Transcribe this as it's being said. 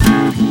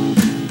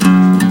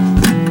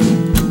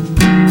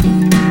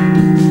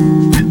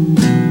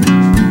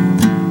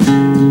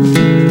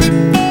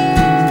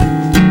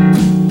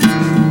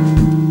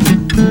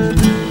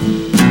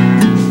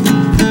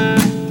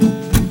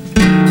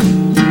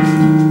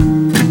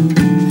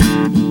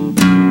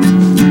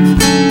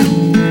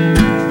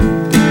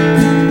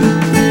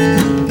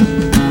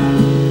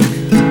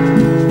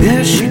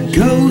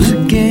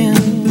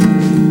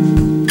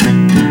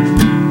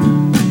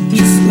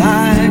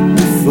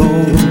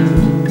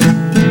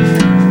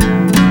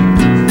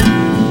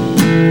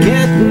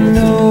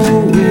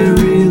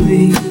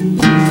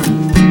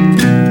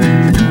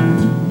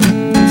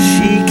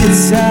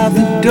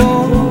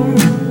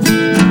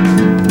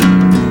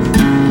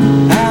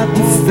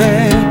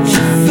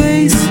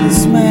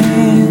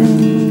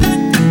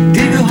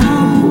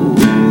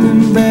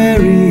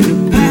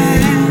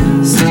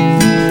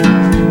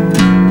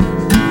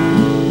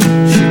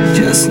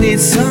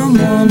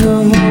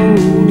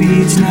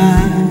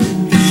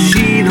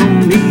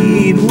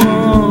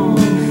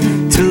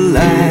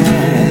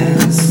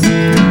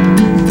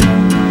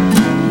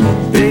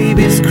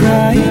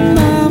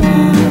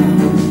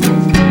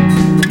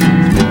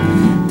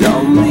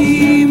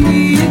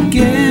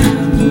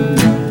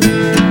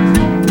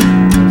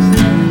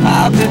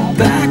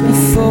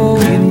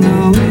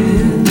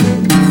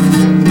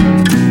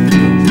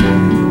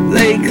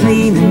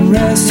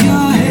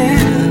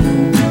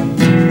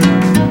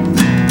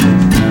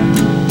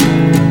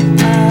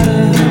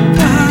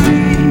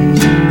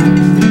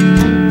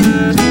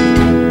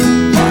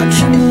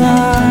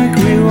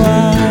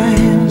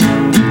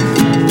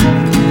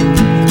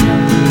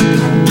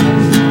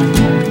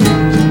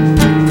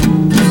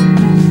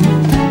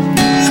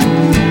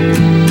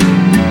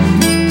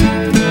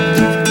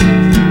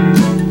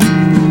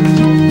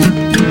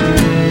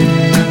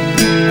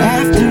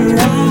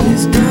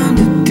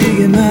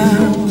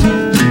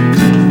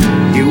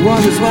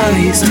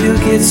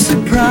get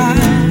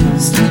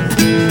surprised.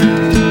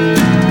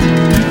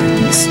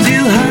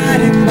 Still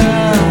hiding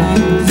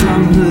bottles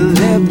under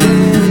their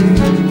bed.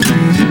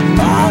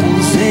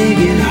 Bottles, they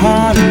get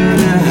harder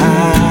to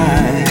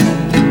hide.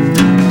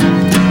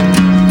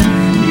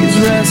 He's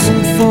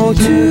wrestled for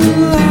too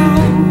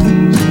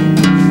long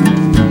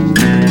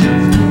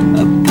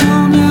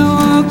upon that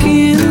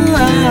walking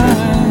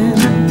line.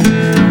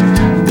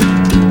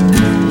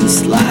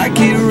 It's like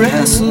he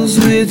wrestles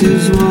with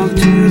his walk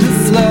to the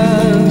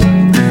flood,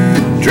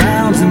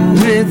 drowns him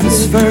with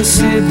his first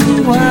sip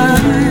of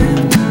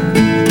wine.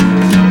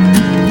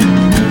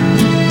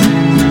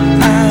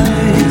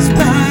 Eyes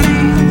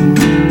biting,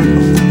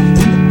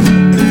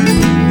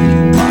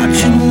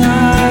 watching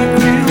like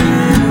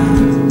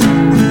rewind.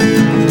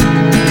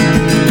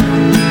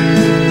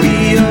 We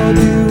all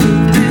do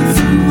it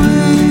different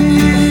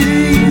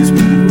ways,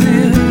 but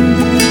we're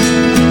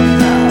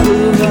out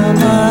of our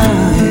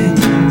mind.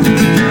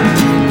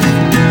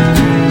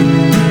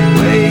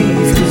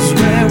 Wave, 'cause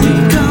where we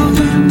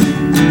going,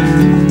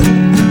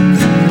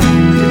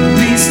 at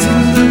least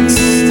it looks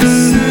the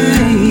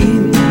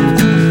same.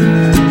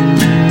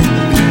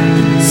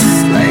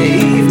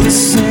 Slave to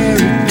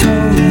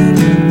serotonin,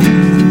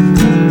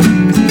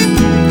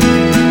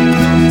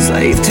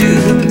 slave to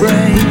the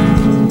brain.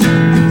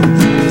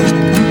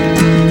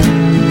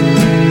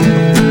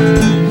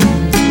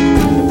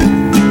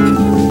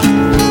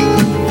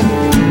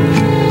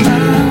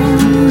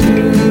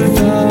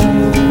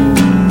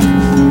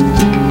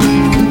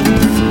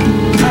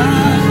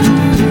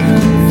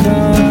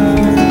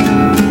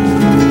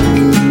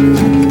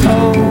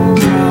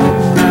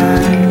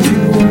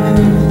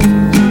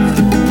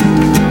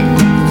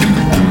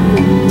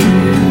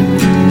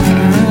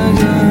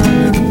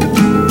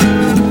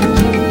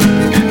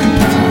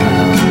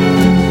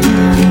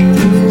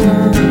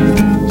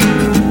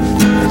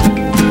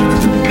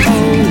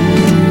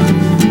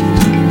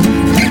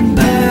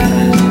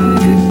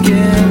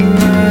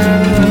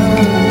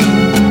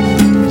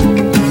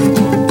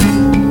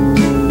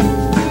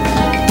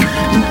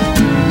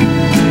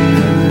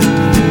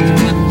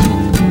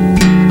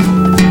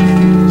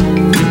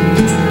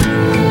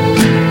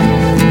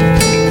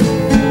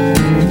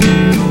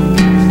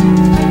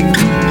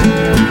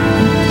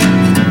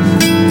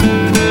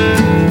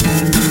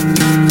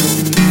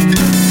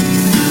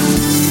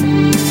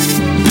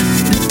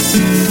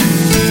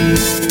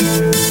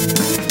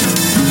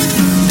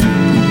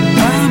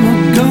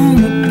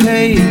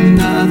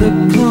 Another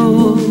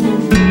pull,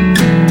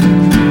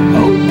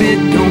 hope it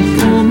don't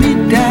pull me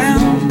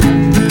down.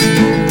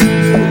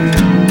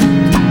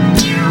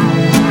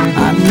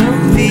 I know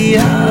the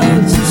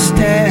odds are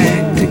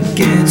stacked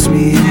against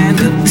me, and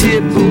a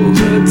tip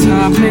over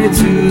top me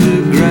to the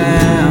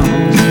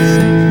ground.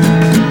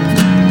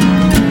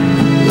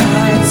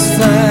 Lights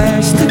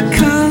flash, the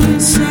color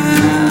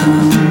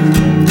sound,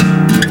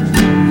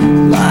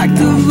 like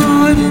the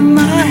void in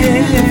my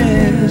head.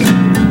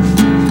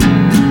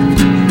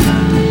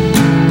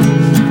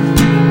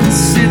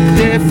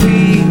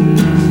 Feed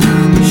the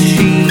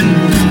machine,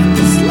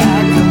 it's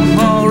like I'm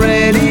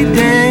already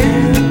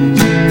dead.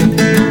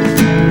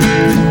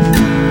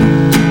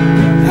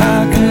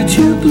 How could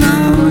you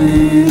blow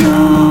it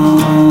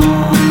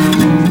all?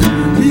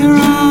 They're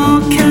all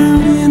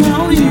counting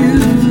on you.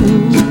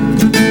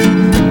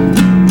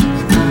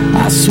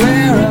 I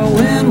swear I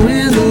went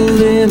with a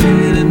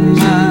limit in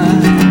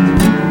mind.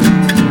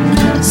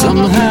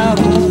 Somehow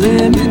the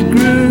limit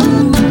grew.